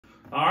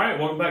All right,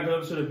 welcome back to an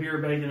episode of Beer,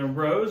 Bacon, and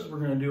Bros. We're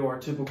going to do our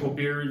typical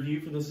beer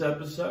review for this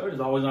episode. As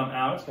always, I'm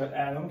Alex, got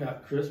Adam,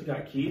 got Chris, we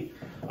got Keith.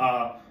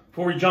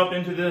 Before we jump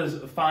into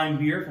this fine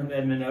beer from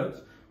Edmunds,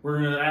 we're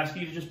going to ask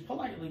you to just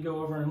politely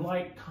go over and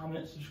like,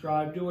 comment,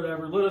 subscribe, do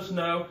whatever. Let us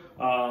know.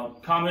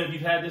 Comment if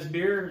you've had this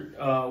beer,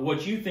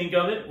 what you think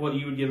of it, what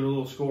you would give it a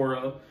little score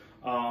of.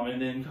 And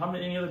then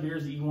comment any other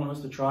beers that you want us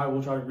to try.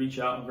 We'll try to reach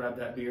out and grab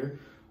that beer.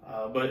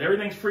 But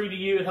everything's free to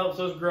you. It helps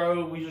us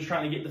grow. We're just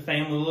trying to get the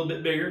family a little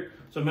bit bigger.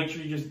 So make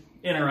sure you just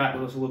interact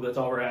with us a little bit. That's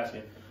all we're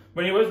asking.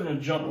 But anyways, we're going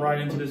to jump right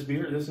into this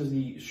beer. This is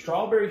the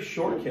Strawberry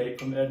Shortcake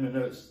from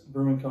Edmunds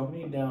Brewing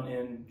Company down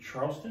in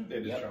Charleston.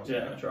 It is Charleston.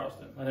 Yeah,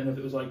 Charleston. I didn't know if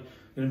it was like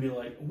going to be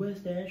like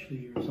West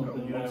Ashley or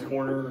something. You know,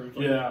 corner. Or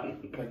something. Yeah,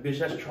 like bitch,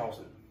 that's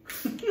Charleston. I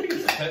think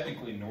it's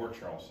technically North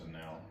Charleston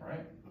now,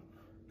 right?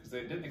 Because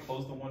didn't they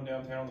close the one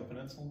downtown on the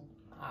peninsula?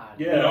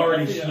 Yeah, it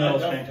already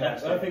smells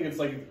fantastic. I think it's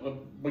like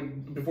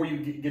before you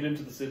get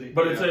into the city.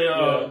 But it's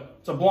a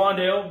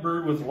blonde ale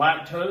brewed with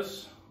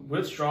lactose,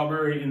 with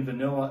strawberry and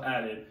vanilla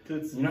added.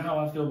 You know how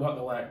I feel about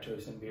the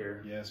lactose in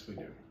beer. Yes, we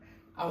do.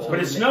 But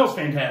it smells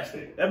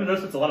fantastic.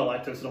 Edmunds puts a lot of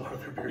lactose in a lot of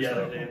their beers.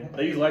 Yeah, they do.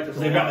 They use lactose.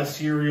 They've got the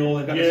cereal,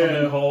 they've got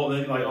something called,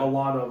 they've like a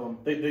lot of them.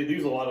 They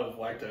use a lot of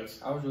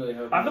lactose. I was really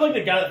hoping. I feel like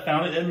the guy that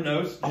founded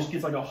Edmunds just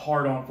gets like a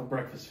hard on for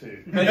breakfast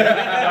food. Like, it's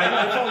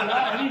a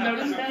lot. Have you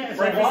noticed that?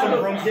 Breakfast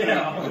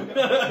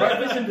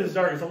and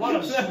dessert. It's a lot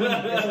of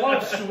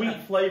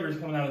sweet flavors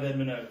coming out of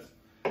Edmunds.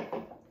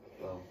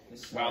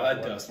 Wow,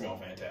 that does smell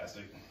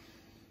fantastic.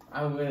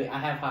 I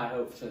have high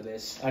hopes for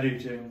this. I do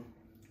too.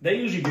 They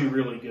usually do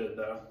really good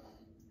though.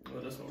 Oh,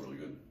 that smells really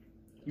good.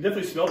 You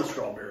definitely smell the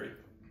strawberry.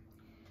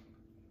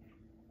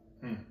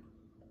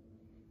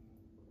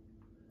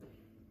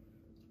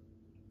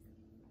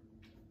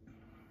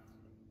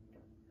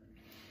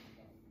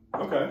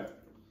 Okay.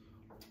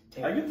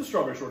 I get the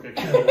strawberry shortcake.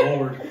 Oh,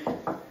 Lord.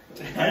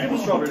 I get the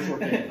strawberry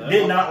shortcake.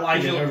 Did not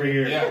like it over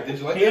here. Yeah, did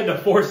you like He had to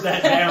force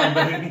that down,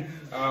 baby.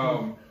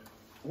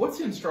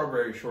 What's in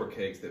strawberry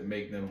shortcakes that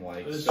make them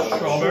like It's so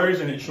strawberries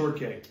and it's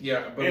shortcake.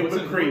 Yeah, but And what's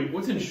whipped cream.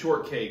 What's in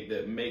shortcake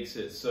that makes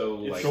it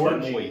so It's like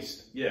spongy.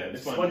 moist? Yeah,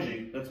 It's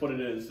spongy. That's what it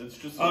is. It's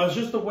just. It's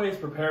just the way it's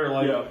prepared.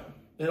 Like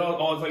it's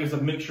like it's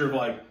a mixture of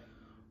like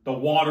the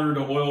water to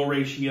oil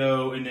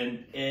ratio and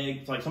then egg.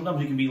 It's like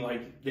sometimes it can be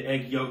like the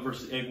egg yolk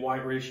versus egg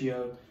white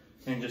ratio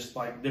and just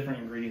like different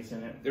ingredients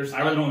in it.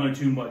 I really don't know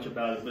too much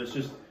about it, but it's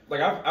just like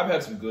I've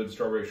had some good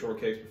strawberry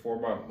shortcakes before.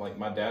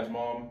 My dad's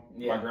mom,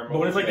 my grandma. But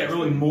when it's like that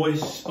really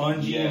moist,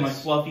 spongy, and like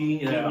fluffy.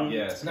 Yeah.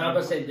 Yes. Now, I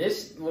was gonna say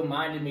this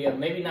reminded me of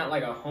maybe not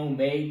like a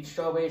homemade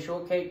strawberry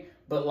shortcake,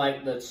 but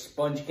like the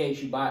sponge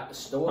cakes you buy at the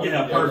store.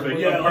 Yeah, perfect.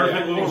 Yeah,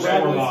 perfect little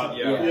store bought.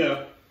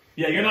 Yeah.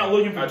 Yeah, you're not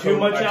looking for too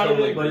much out of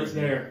it, but it's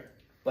there.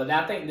 But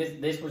I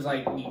think this was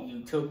like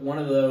you took one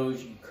of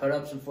those, you cut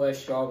up some fresh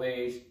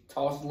strawberries,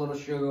 tossed a little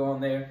sugar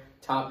on there,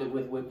 topped it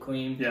with whipped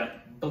cream,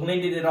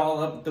 blended it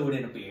all up, and threw it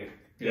in a beer.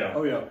 Yeah.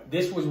 Oh yeah.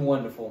 This was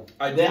wonderful.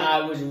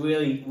 I was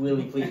really,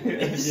 really pleased with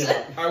this.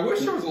 I wish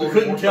there was a We little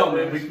couldn't more tell,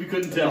 strawberries. man. We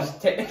couldn't tell.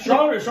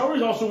 Strawberry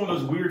is also one of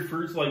those weird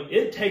fruits. Like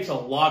it takes a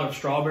lot of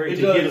strawberry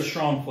to get a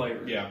strong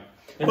flavor. Yeah.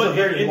 It's a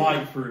very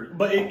light fruit.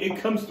 But it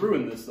comes through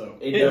in this though.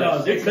 It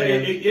does. It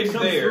comes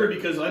there. through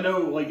because I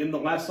know, like in the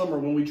last summer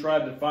when we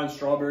tried to find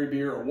strawberry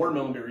beer or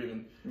watermelon beer,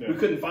 even we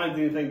couldn't find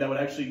anything that would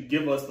actually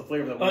give us the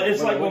flavor that we.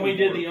 It's like when we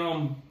did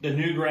the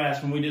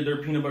Newgrass when we did their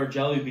peanut butter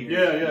jelly beer.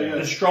 Yeah.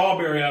 The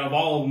strawberry out of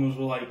all of them was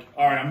like,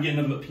 all right, I'm getting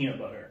nothing but peanut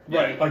butter.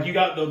 Right. Like you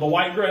got the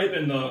white grape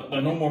and the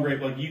normal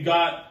grape. Like you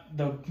got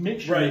the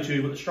mixture of the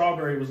two, but the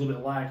strawberry was a little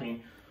bit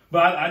lacking.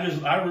 But it's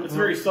a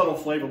very subtle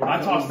flavor.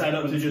 I tossed that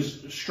up to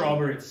just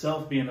strawberry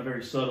itself being a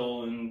very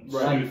subtle and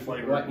smooth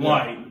flavor.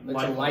 Light.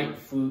 It's a light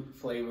fruit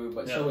flavor,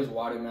 but so is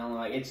watermelon.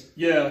 Like it takes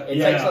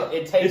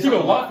It took a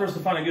lot for us to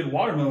find a good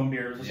watermelon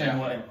beer the same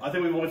way. I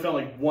think we've only found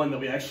like one that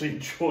we actually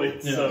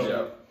enjoyed. Yeah.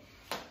 So.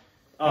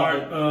 All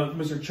right,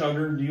 Mr.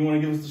 Chugger, do you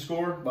want to give us the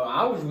score? But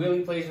I was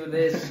really pleased with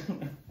this.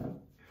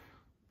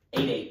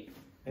 8-8.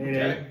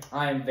 Okay.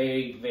 I am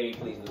very, very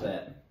pleased with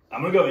that.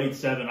 I'm gonna go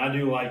 8-7. I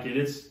do like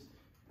it.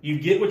 You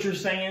get what you're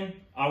saying.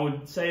 I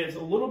would say it's a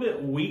little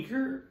bit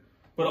weaker,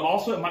 but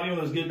also it might be one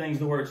of those good things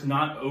to where it's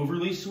not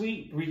overly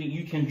sweet. Where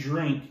you can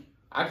drink.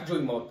 I could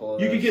drink multiple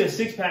of You those. could get a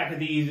 6-pack of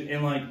these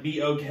and like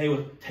be okay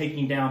with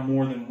taking down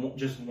more than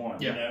just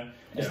one. Yeah. You know?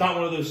 It's not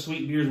one of those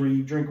sweet beers where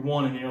you drink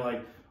one and you're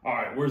like, all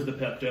right, where's the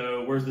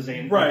Pepto? Where's the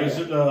Zantac?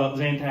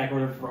 Zantac or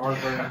whatever for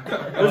heartburn.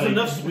 There's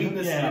enough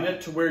sweetness in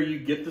it to where you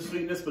get the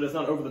sweetness, but it's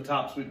not over the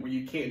top sweet where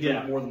you can't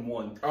drink more than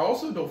one. I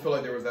also don't feel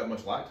like there was that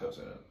much lactose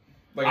in it.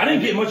 Like, I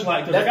didn't get much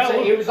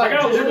lactose. It was like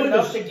just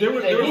enough to there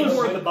was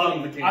more at the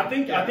bottom of the can. I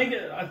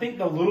think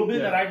the little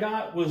bit that I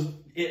got was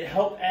it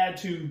helped add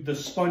to the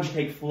sponge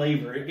cake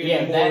flavor. It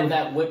gave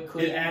that whipped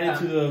cream. It added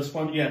to the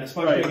sponge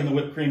cake and the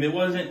whipped cream. It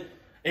wasn't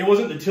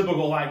the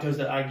typical lactose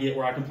that I get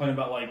where I complain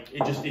about like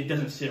it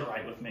doesn't sit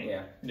right with me.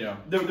 Yeah.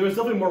 There was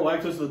definitely more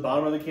lactose at the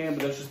bottom of the can,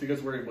 but that's just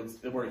because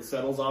where it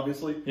settles,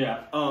 obviously.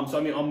 Yeah. So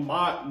I mean, on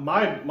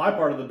my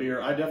part of the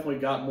beer, I definitely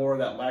got more of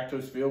that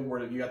lactose feel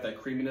where you got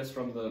that creaminess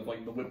from the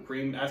whipped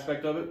cream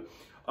aspect of it.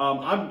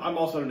 I'm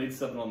also an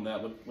 8-7 on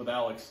that with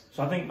Alex.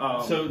 So I think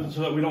so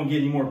that we don't get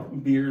any more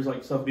beers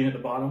like stuff being at the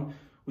bottom.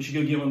 We should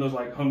go get one of those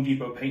like Home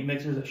Depot paint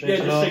mixers that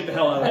shakes it just up. shake the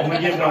hell out of it. And we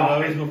get one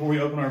of those before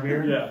we open our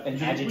beer. Yeah.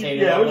 And agitate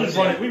it. Yeah, we just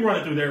run it. We run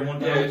it through there one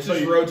time. Yeah, it's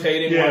just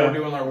rotating while we're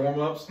doing our warm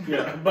ups.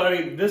 Yeah, but I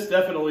mean, this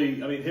definitely,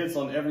 hits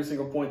on every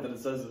single point that it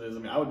says it is. I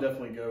mean, I would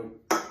definitely go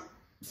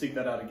seek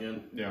that out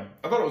again. Yeah,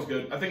 I thought it was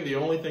good. I think the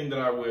only thing that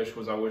I wish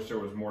there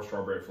was more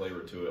strawberry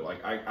flavor to it.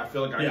 Like I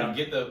feel like I can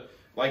get the,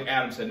 like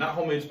Adam said, not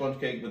homemade sponge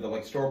cake, but the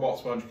like store-bought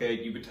sponge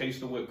cake. You could taste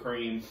the whipped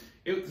cream.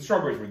 The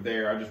strawberries were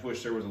there. I just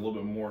wish there was a little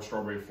bit more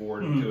strawberry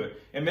forward to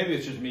it. And maybe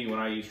it's just me when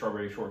I eat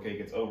strawberry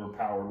shortcake. It's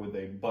overpowered with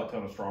a butt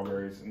ton of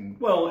strawberries.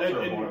 And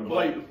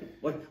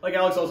like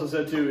Alex also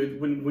said too,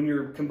 when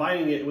you're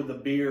combining it with the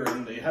beer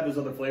and they have those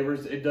other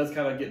flavors, it does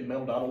kind of get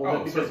mellowed out a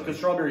little bit because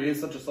strawberry is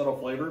such a subtle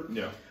flavor.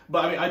 Yeah.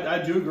 But I mean,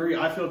 I do agree.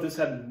 I feel if this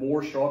had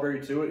more strawberry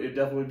to it, it'd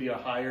definitely be a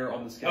higher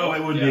on the scale. Oh,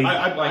 it would be.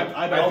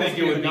 I think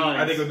it would be.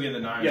 I think it would be in the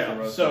 9s. Yeah. For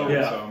most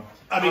So.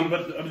 I mean,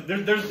 but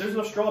there's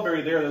enough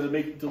strawberry there that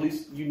make at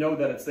least you know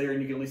that it's there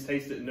and you can at least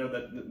taste it and know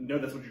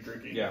that's what you're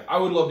drinking. Yeah, I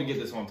would love to get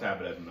this on tap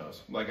at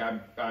Edmunds. Like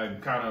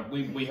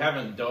we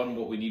haven't done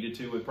what we needed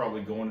to with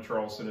probably going to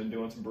Charleston and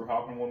doing some brew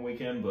hopping one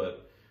weekend,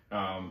 but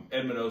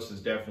Edmunds is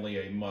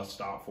definitely a must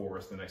stop for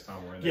us the next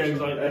time we're in there.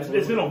 Yeah,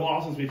 it's been a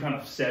while since we kind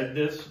of said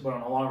this, but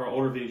on a lot of our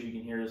older videos you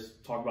can hear us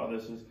talk about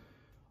this. Is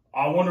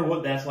I wonder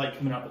what that's like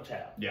coming out the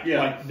tap.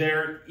 Yeah. Like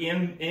they're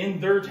in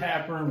their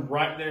tap room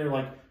right there,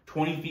 like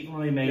 20 feet from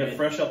where they made it.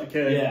 Fresh out the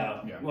keg.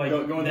 Yeah. Like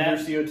going through their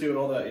CO2 and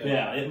all that.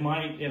 Yeah, it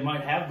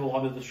might have a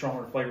lot of the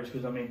stronger flavors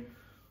because I mean,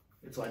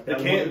 it's like that.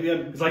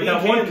 It's like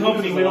that one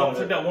company we don't. It's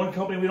like that one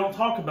company we don't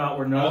talk about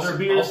where none of their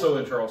beers. Also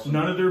in Charleston.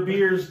 None of their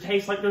beers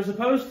taste like they're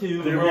supposed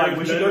to. And we're like,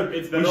 we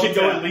should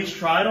go at least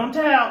try it on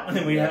tap,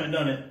 and we haven't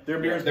done it. Their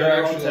beers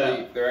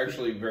they're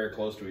actually very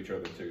close to each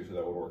other too, so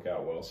that would work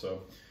out well.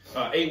 So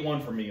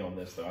 8-1 for me on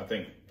this though. I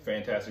think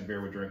fantastic beer.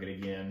 Would drink it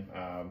again.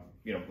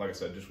 Like I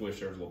said, just wish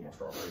there was a little more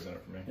strawberries in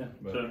it for me. Yeah.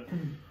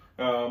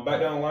 But, back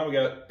down the line, we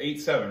got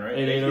 8-7, right?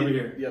 8-8 over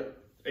here. Yep.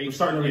 We're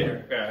starting over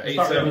here. Yeah, 8-7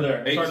 starting over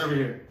there. Starting over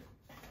here.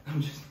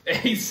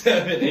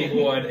 8-7,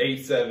 8-1,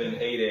 8-7,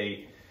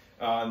 8-8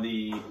 on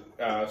the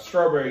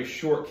strawberry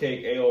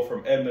shortcake ale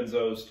from Edmunds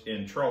Oast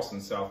in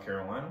Charleston, South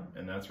Carolina,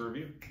 and that's a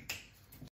review.